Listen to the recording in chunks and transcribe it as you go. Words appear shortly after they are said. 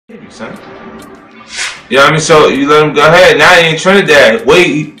Son. You know what I mean? So you let him go ahead. Now you're in Trinidad.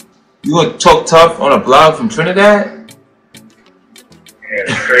 Wait, you gonna talk tough on a blog from Trinidad? Yeah,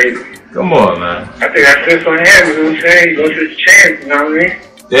 it's crazy. Come on, man. I think I fits on him, you know what I'm saying? He goes to his chance, you know what I mean?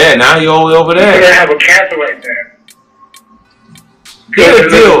 Yeah, now you're all the way over there. He's gonna have a cancer right there. He had a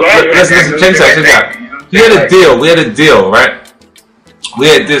deal. Listen, check this out. He had a deal. We had a deal, right? We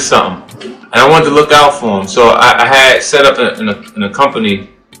had did something, and I wanted to look out for him. So I had set up in a company,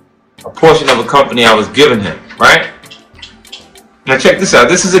 a portion of a company I was giving him, right? Now check this out.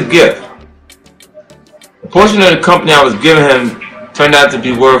 This is a gift. The portion of the company I was giving him turned out to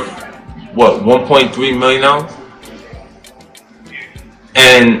be worth what, $1.3 million?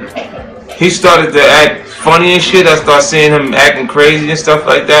 And he started to act funny and shit. I started seeing him acting crazy and stuff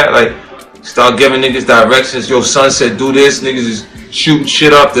like that. Like, start giving niggas directions. Yo, son said do this. Niggas is shooting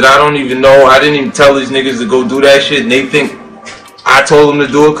shit up that I don't even know. I didn't even tell these niggas to go do that shit, and they think I told them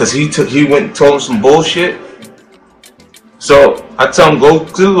to do it because he went and told them some bullshit. So I tell him, go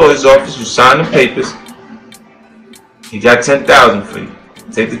to the lawyer's office, you sign the papers. He got $10,000 for you.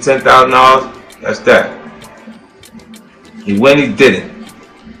 Take the $10,000. That's that. He went, he did it.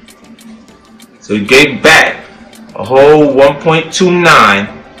 So he gave back a whole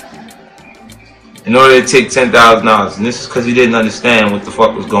 1.29 in order to take $10,000, and this is because he didn't understand what the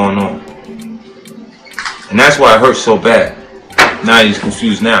fuck was going on, and that's why it hurt so bad. Now he's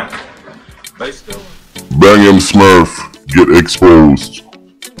confused now. But still. Bang Smurf get exposed.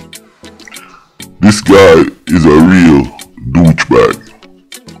 This guy is a real douchebag.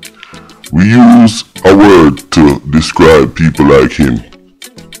 We use a word to describe people like him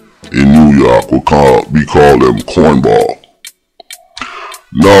in New York. We call them cornball.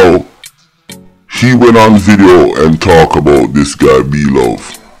 Now, he went on video and talked about this guy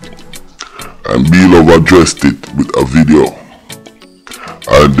B-Love, and B-Love addressed it with a video,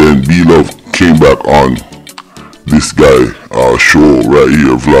 and then B-Love came back on this guy show right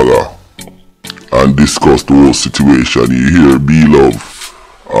here, Vlogger, and discussed the whole situation. You hear B-Love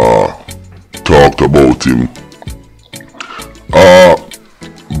talked about him.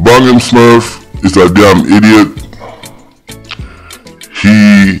 Bang Smurf is a damn idiot.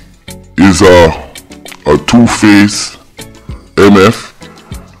 He is a two-faced MF.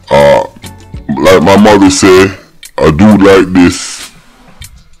 Like my mother say, a dude like this.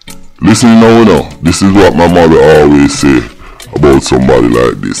 Listen, this is what my mother always say about somebody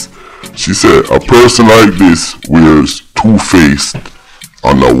like this. She said, a person like this wears two-faced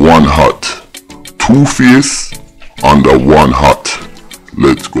under one hat. Two-faced under one hat.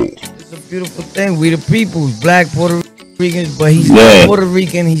 Let's go. It's a beautiful thing. We the people, black Puerto Ricans, but he's not Puerto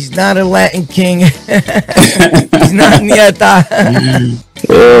Rican. He's not a Latin king. He's not Nieta.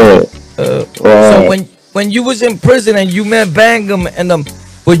 So when you was in prison and you met Bangum and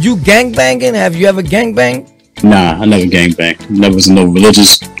were you gangbanging? Have you ever gangbanged? Nah, I never gangbanged. Never was in no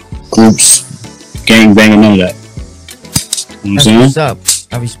religious groups, gangbanging, none of that. You know what I'm saying? What's up?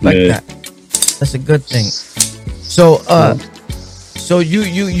 I respect that. That's a good thing. So so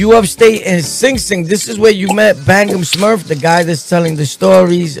you upstate in Sing Sing. This is where you met Bangum Smurf, the guy that's telling the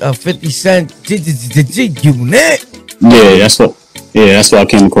stories of 50 Cent unit. Yeah, that's what I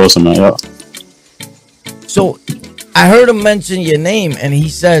came across him. Yeah. So I heard him mention your name, and he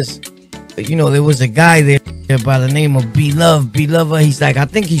says, you know, there was a guy there by the name of B-Love. He's like, I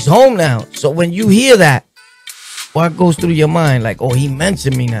think he's home now. So when you hear that, what goes through your mind? Like, oh, he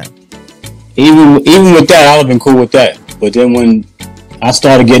mentioned me now. Even with that, I would have been cool with that. But then when I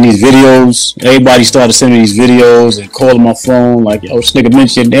started getting these videos, everybody started sending me these videos and calling my phone like, yo, this nigga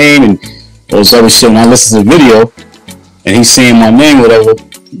mentioned your name and all this other shit. And I listen to the video and he's saying my name or whatever,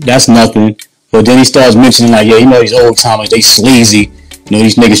 that's nothing. But then he starts mentioning like, yeah, you know, these old timers, they sleazy. You know,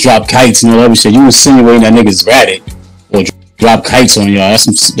 these niggas drop kites and all that other shit. You insinuating that niggas ratted or drop kites on y'all.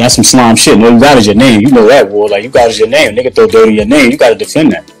 That's some slime shit. No, you got is your name. You know that, boy. Like, you got is your name. Nigga throw dirty your name. You got to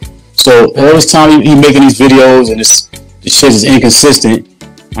defend that. So all this time he making these videos and the shit is inconsistent.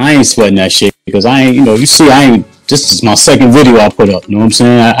 I ain't sweating that shit because I ain't, you know, you see, this is my second video I put up. You know what I'm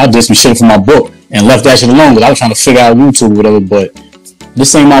saying? I did some shit for my book and left that shit alone because I was trying to figure out YouTube or whatever, but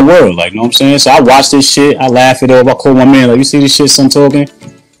this ain't my world, like, you know what I'm saying? So I watch this shit, I laugh it over, I call my man, like, you see this shit, son, talking?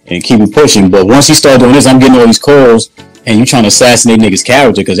 And keep it pushing. But once he started doing this, I'm getting all these calls and you trying to assassinate niggas'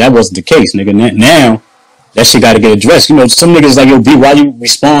 character because that wasn't the case, nigga. Now, that shit got to get addressed. You know, some niggas like, yo, B, why you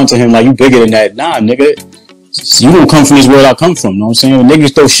respond to him like you bigger than that? Nah, nigga. You don't come from this world I come from, you know what I'm saying? When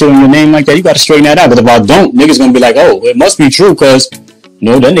niggas throw shit on your name like that, you got to straighten that out. But if I don't, niggas going to be like, oh, it must be true because, you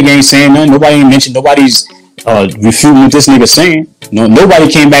know, that nigga ain't saying nothing. Nobody ain't mentioned, nobody's refuting what this nigga saying. No,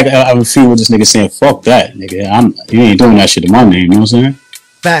 nobody came back and refuted what this nigga saying. Fuck that, nigga. You ain't doing that shit to my name, you know what I'm saying?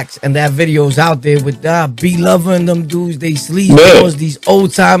 Facts. And that video's out there with Be Loving them dudes. They sleep. Yeah. These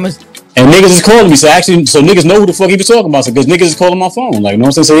old timers. And niggas is calling me. So niggas know who the fuck he was talking about. So because niggas is calling my phone. Like, you know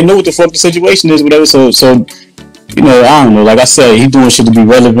what I'm saying? So they know what the fuck the situation is, whatever. So you know, I don't know. Like I said, he doing shit to be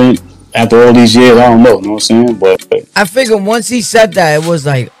relevant after all these years. I don't know. You know what I'm saying? But I figured once he said that, it was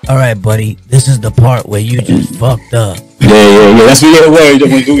like, all right, buddy, this is the part where you just fucked up. Yeah. That's what he word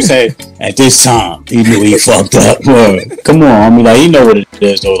when dude said at this time he knew he fucked up. Word. Come on, I mean, like, he know what it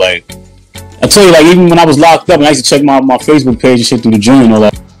is though. Like, I tell you, like, even when I was locked up and I used to check my Facebook page and shit through the joint and all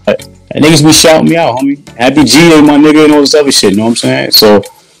that, niggas be shouting me out, homie. Happy G-Day, my nigga, and all this other shit. You know what I'm saying? So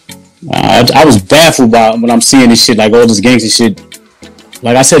I was baffled by when I'm seeing this shit, like all this gangster shit.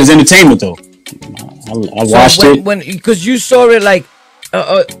 Like I said, it's entertainment though. I watched it because you saw it like,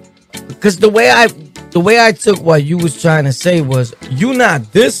 because the way I took what you was trying to say was you not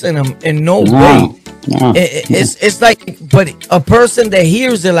dissing him in no way. Nah. It's like, but a person that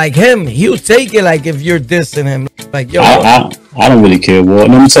hears it like him, he'll take it like if you're dissing him. Like, yo, I don't really care. Well,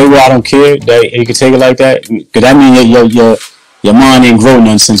 let me tell you why I don't care that you can take it like that. Because that means your mind ain't grown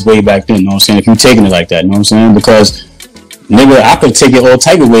none since way back then. You know what I'm saying? If you're taking it like that, you know what I'm saying? Because nigga, I could take it all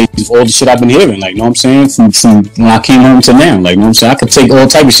type of ways with all the shit I've been hearing. Like, you know what I'm saying? From when I came home to now. Like, you know what I'm saying? I could take all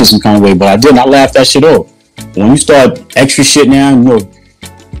type of shit some kind of way, but I didn't. I laughed that shit off. When you start extra shit now, you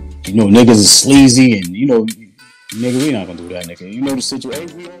know, niggas is sleazy and, you know, nigga, we not gonna do that, nigga. You know the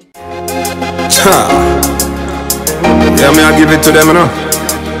situation we on? Yeah, me, I give it to them, you know.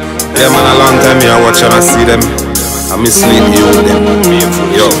 Yeah, man, a long time me I watch and I see them. I mislead you with them.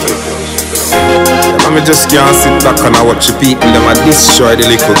 Yo. Yeah, man, me just can't sit back and I watch the people them and destroy the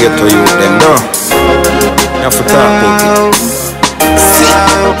little ghetto youth them, no. You have to talk about it.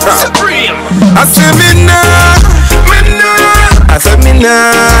 Surmf. I say me nah. I said me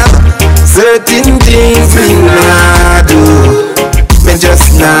nah. Certain things me nah do. Me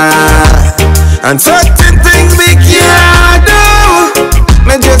just nah. And certain things me can't do.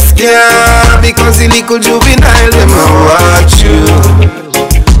 Me just can't. Because the little juvenile them a watch you.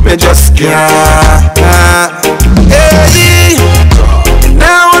 Me just can't. Hey,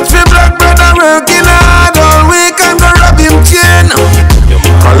 now what's the black brother working hard all week and go rob him chain.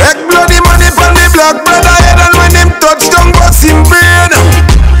 Collect bloody money from the black brother head and when him touch down bust him brain.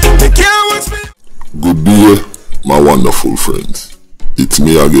 They can't watch me. Good day, my wonderful friends. It's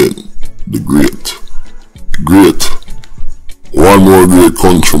me again, the great. One more great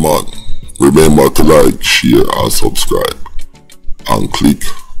countryman. Remember to like, share and subscribe. And click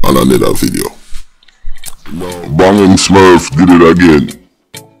on another video. Now, Bangin' Smurf did it again.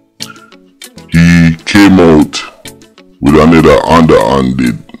 He came out with another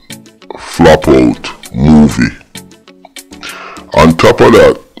underhanded flop out movie. On top of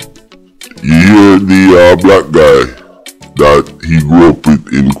that, you hear the black guy that he grew up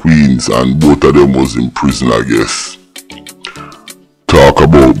with in Queens and both of them was in prison, I guess. Talk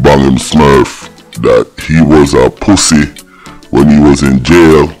about Bangin' Smurf, that he was a pussy when he was in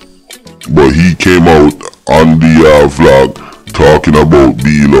jail, but he came out on the vlog talking about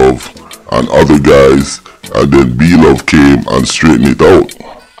B-Love and other guys, and then B-Love came and straightened it out.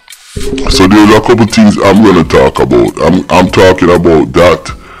 So there's a couple things I'm gonna talk about. I'm talking about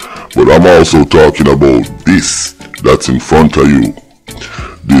that, but I'm also talking about this that's in front of you.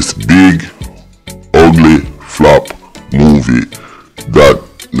 This big, ugly flop movie that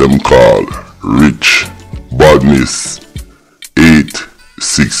them call Rich Badness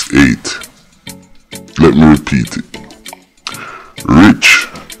 868. Let me repeat it. Rich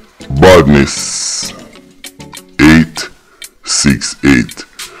Badness 868.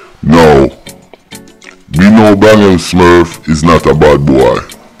 Now, we know Bangin' Smurf is not a bad boy.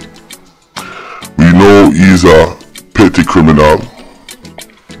 We know he's a petty criminal.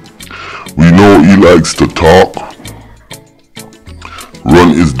 We know he likes to talk,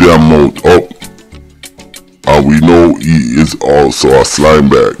 run his damn mouth up, and we know he is also a slime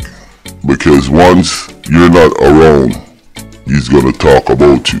bag, because once you're not around, he's gonna talk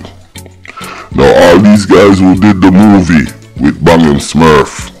about you. Now all these guys who did the movie with Bangin'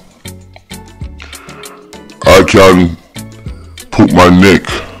 Smurf, I can put my neck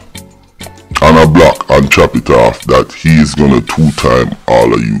on a block and chop it off that he is gonna two-time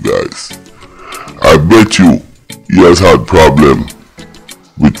all of you guys. I bet you he has had problem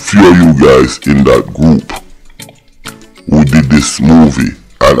with few of you guys in that group who did this movie,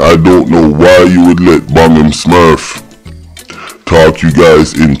 and I don't know why you would let Bangin' Smurf talk you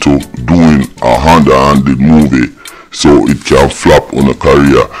guys into doing a hand-handed movie so it can flop on a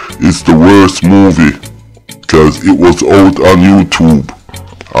career. It's the worst movie because it was out on YouTube.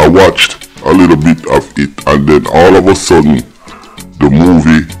 I watched a little bit of it and then all of a sudden the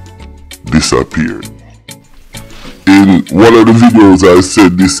movie disappeared. In one of the videos I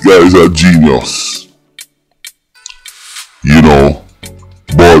said this guy is a genius, you know,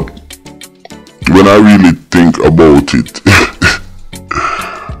 but when I really think about it,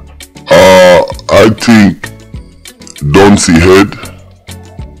 I think Duncy head,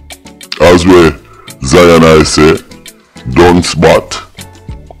 as where Zion I say, Dunce spot,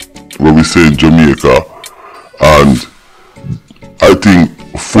 where we say in Jamaica, and I think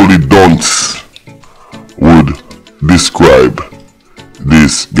fully Dunce would describe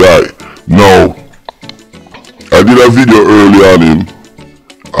this guy. Now, I did a video early on him,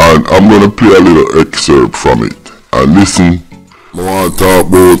 and I'm gonna play a little excerpt from it. And listen. I want to talk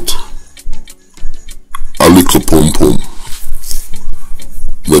about a little pum pum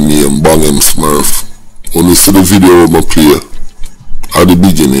when me and Bang Smurf. When you see the video of my play at the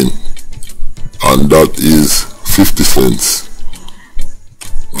beginning, and that is 50 Cent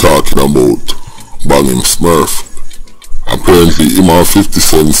talking about Bang Smurf. Apparently him and 50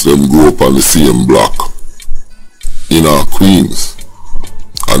 Cent them grew up on the same block in Queens,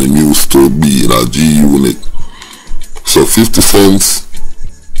 and him used to be in a G unit. So 50 Cent,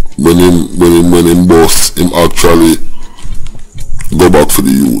 when him boss, him actually go back for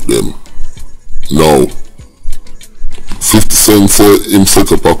the youth them. Now 50 Cent said him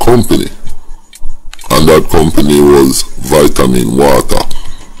set up a company, and that company was Vitamin Water.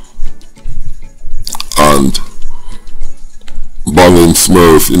 And Bang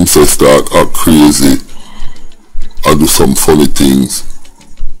Smurf him says that act crazy and do some funny things.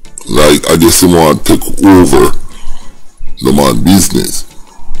 Like I guess him want to take over the man business.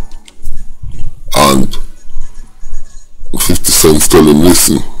 And 50 Cent tell him,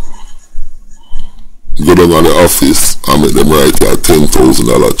 listen, go down to the office and make them write a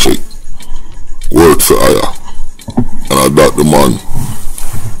 $10,000 check. Work for hire. And I that the man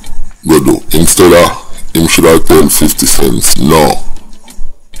go do. Instead of him should have tell 50 Cent, no,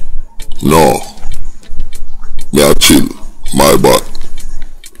 me a chill, my bad.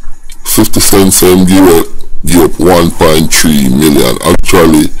 50 Cent him give up 1.3 million.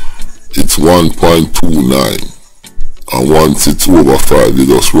 Actually it's 1.29, and once it's over 5 you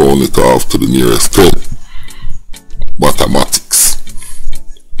just round it off to the nearest 10. Mathematics.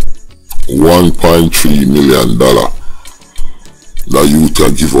 $1.3 million that you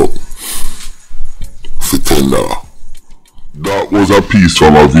can give up for $10. That was a piece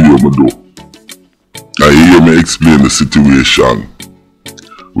from a video me do. And you hear me explain the situation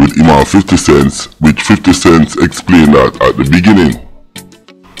with him and 50 Cent, which 50 Cent explained that at the beginning.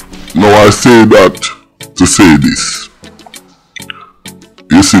 Now I say that to say this.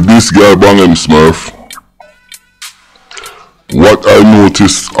 You see this guy Bang Smurf, what I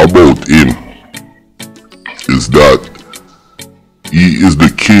noticed about him is that he is the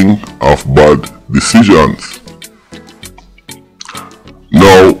king of bad decisions.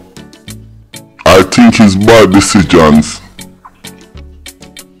 Now, I think his bad decisions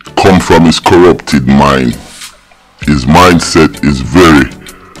come from his corrupted mind. His mindset is very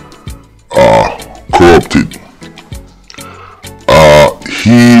corrupted.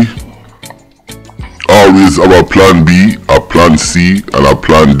 He always have a plan B, a plan C, and a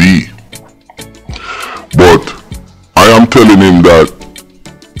plan D. But I am telling him that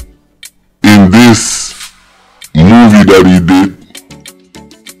in this movie that he did,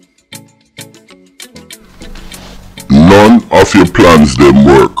 none of your plans them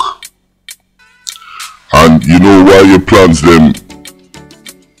work. And you know why your plans them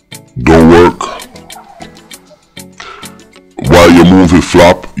don't work? Why your movie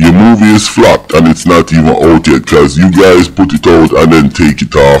flop? Your movie is flopped and it's not even out yet, because you guys put it out and then take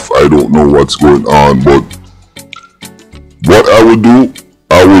it off. I don't know what's going on, but what I would do,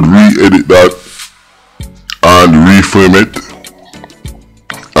 I would re-edit that and reframe it,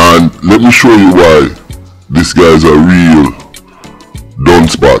 and let me show you why this guy's a real done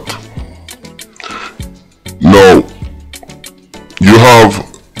spot. Now, you have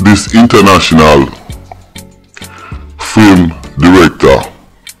this international film director,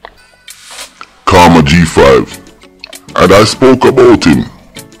 Karma G5, and I spoke about him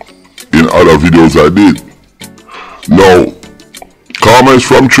in other videos I did. Now, Karma is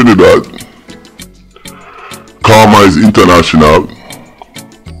from Trinidad. Karma is international.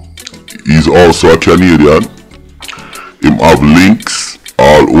 He's also a Canadian. Him have links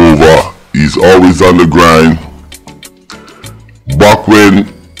all over. He's always on the grind. Back when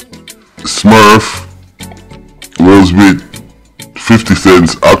Smurf was with 50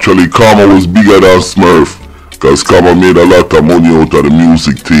 Cent, actually Karma was bigger than Smurf, because Karma made a lot of money out of the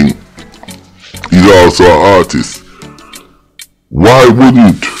music thing. He's also an artist. why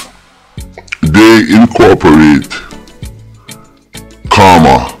wouldn't they incorporate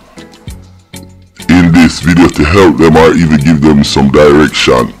Karma in this video to help them or even give them some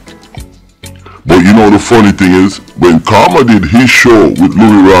direction? But you know the funny thing is, when Karma did his show with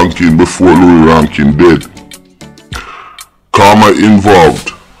Louis Rankin before Louis Rankin did, Karma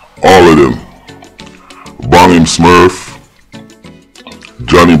involved all of them. Banging Surmf,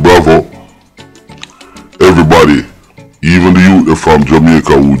 Johnny Bravo, everybody, even the youth from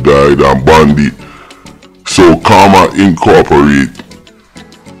Jamaica who died, and Bandit. So Karma incorporate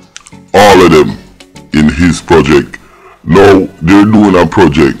all of them in his project. Now they're doing a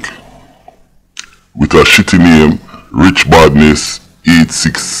project with a shitty name, Rich Badness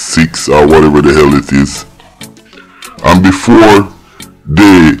 866 or whatever the hell it is. And before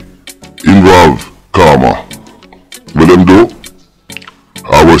they involve Karma, what them do,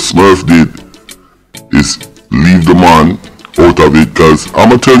 our Surmf did is leave the man out of it, cause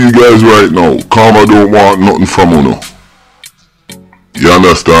I'ma tell you guys right now, Karma don't want nothing from Uno. You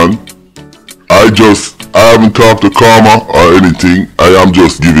understand? I haven't talked to Karma or anything. I am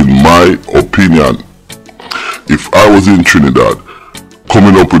just giving my opinion. If I was in Trinidad,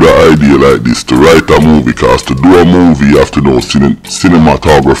 coming up with an idea like this to write a movie, cause to do a movie you have to know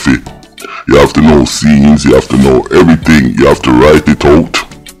cinematography, you have to know scenes, you have to know everything, you have to write it out,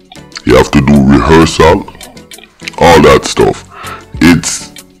 you have to do rehearsal, all that stuff. It's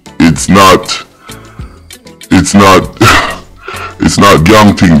not it's not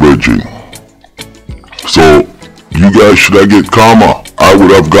gang thing, brethren. So you guys should have get Karma. I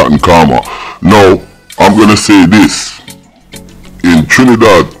would have gotten Karma. No, I'm gonna say this. In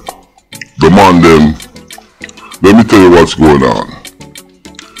Trinidad, the man them, let me tell you what's going on.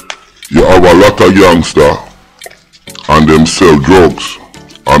 You have a lot of youngsters and them sell drugs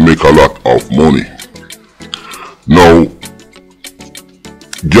and make a lot of money. Now,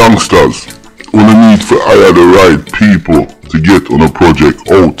 youngsters only need to hire the right people to get on a project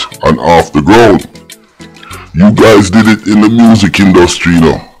out and off the ground. You guys did it in the music industry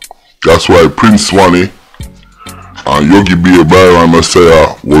now. That's why Prince Swanee and Yogi B. Byron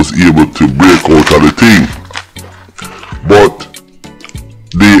Messiah was able to break out of the thing. But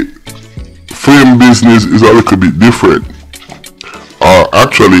the film business is a little bit different.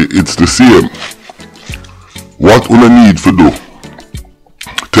 Actually, it's the same. What we need to do,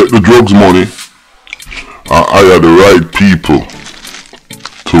 take the drugs money and hire the right people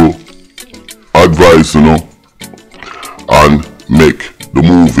to advise, you know, and make the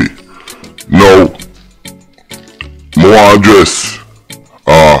movie. Now, more address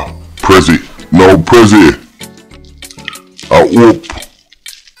Prezi. Now Prezi, I hope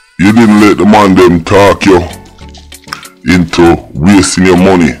you didn't let the man them talk you into wasting your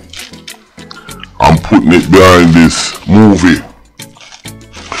money and putting it behind this movie.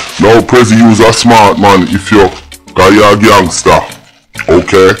 Now Prezi, use a smart man if you're a gangster,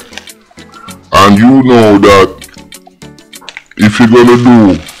 okay? And you know that if you're gonna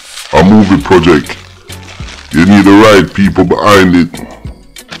do a movie project, you need the right people behind it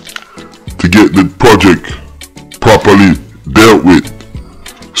to get the project properly dealt with.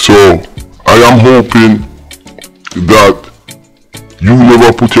 So I am hoping that you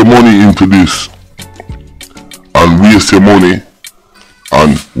never put your money into this and waste your money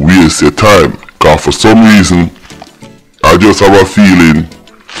and waste your time. Cause for some reason, I just have a feeling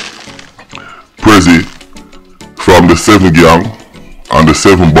Prezi from the 7 Gang and the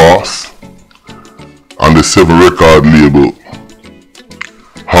 7 Boss and the 7 record label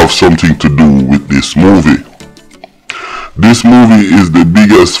have something to do with this movie. This movie is the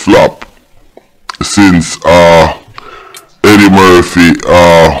biggest flop since Eddie Murphy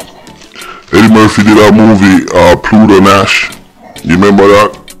did a movie, Pluto Nash. You remember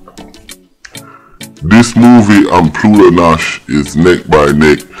that? This movie and Pluto Nash is neck by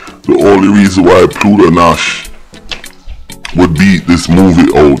neck. The only reason why Pluto Nash would beat this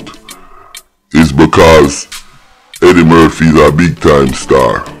movie out is because Eddie Murphy is a big time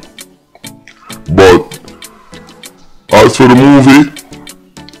star. But as for the movie,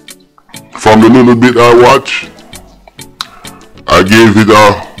 from the little bit I watched, I gave it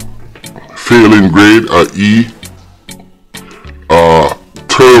a failing grade, a E.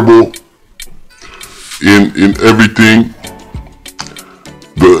 Terrible in everything.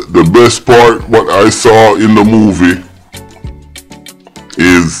 The best part what I saw in the movie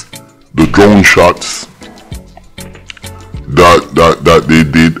is the drone shots that they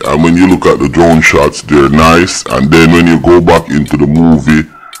did. And when you look at the drone shots, they're nice. And then when you go back into the movie,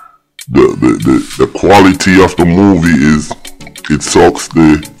 the quality of the movie is, it sucks.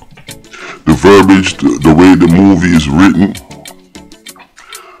 The verbiage, the way the movie is written,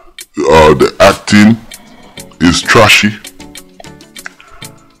 acting is trashy.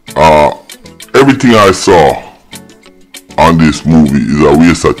 Everything I saw on this movie is a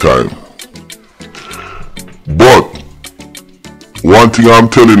waste of time. But one thing I'm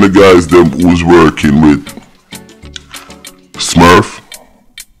telling the guys them who's working with Smurf,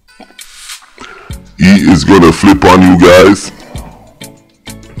 he is gonna flip on you guys.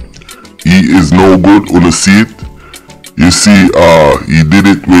 He is no good on the seat. You see, he did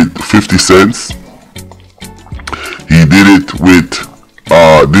it with 50 cents. He did it with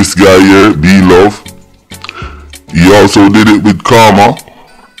this guy here, B-Love. He also did it with Karma.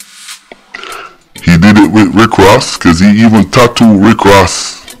 He did it with Rick Ross, because he even tattooed Rick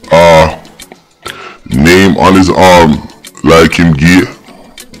Ross name on his arm like him gay.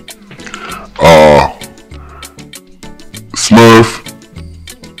 Smurf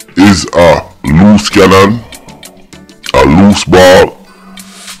is a loose cannon, a loose ball,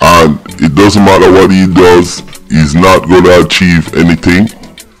 and it doesn't matter what he does, he's not going to achieve anything.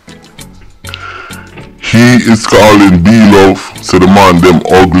 He is calling B-Love, so the man them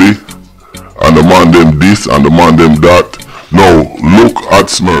ugly, and the man them this, and the man them that. No, look at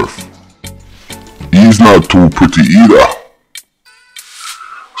Smurf. He's not too pretty either.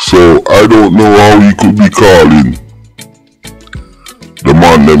 So I don't know how he could be calling the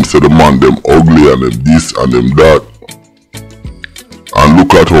man them, so the man them ugly, and them this, and them that. And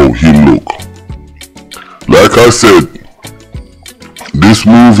look at how him look. Like I said, this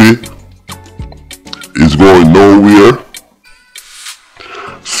movie is going nowhere.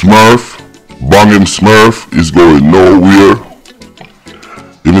 Smurf, banging Smurf is going nowhere.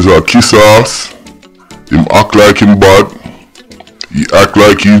 Him is a kiss ass. Him act like him bad. He act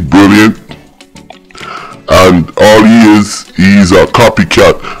like he's brilliant. And all he's a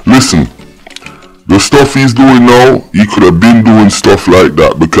copycat. Listen, the stuff he's doing now, he could have been doing stuff like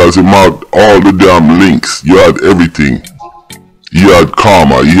that, because he had all the damn links. You had everything. He had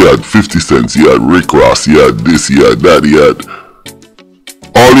Karma, he had 50 cents, he had Rick Ross, he had this, he had that, he had...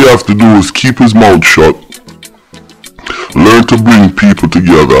 All you have to do is keep his mouth shut, learn to bring people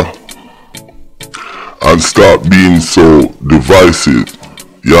together, and stop being so divisive.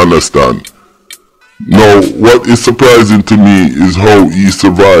 You understand? Now, what is surprising to me is how he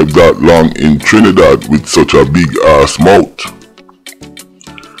survived that long in Trinidad with such a big ass mouth.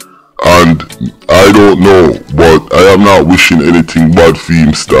 And I don't know, but I am not wishing anything bad for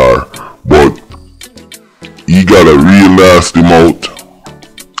him, star. But he got a real nasty mouth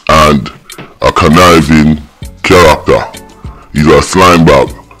and a conniving character. He's a slime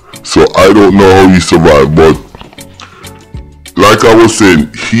bag. So I don't know how he survived, but like I was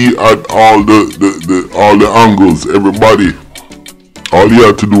saying, he had all the angles, everybody. All he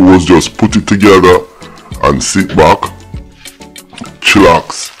had to do was just put it together and sit back,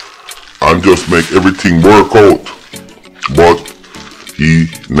 chillax, and just make everything work out. But he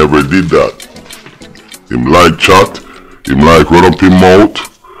never did that. Him like chat, him like run up him mouth.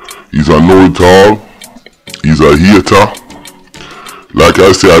 He's a know-it-all. He's a hater. Like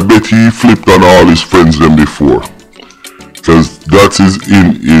I say, I bet he flipped on all his friends them before, because that is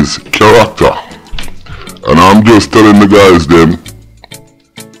in his character. And I'm just telling the guys them,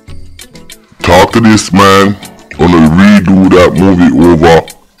 talk to this man, gonna redo that movie over,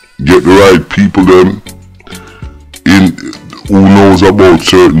 get the right people them in who knows about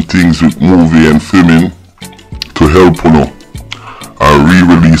certain things with movie and filming to help you know, and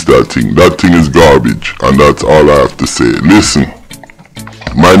re-release that thing. That thing is garbage, and that's all I have to say. Listen,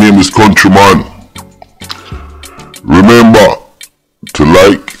 my name is Countryman. Remember to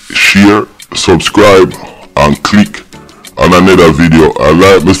like, share, subscribe, and click on another video. And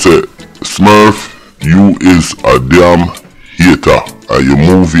like me say, Smurf, you is a damn hater, and your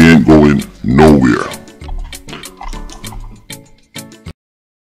movie ain't going nowhere.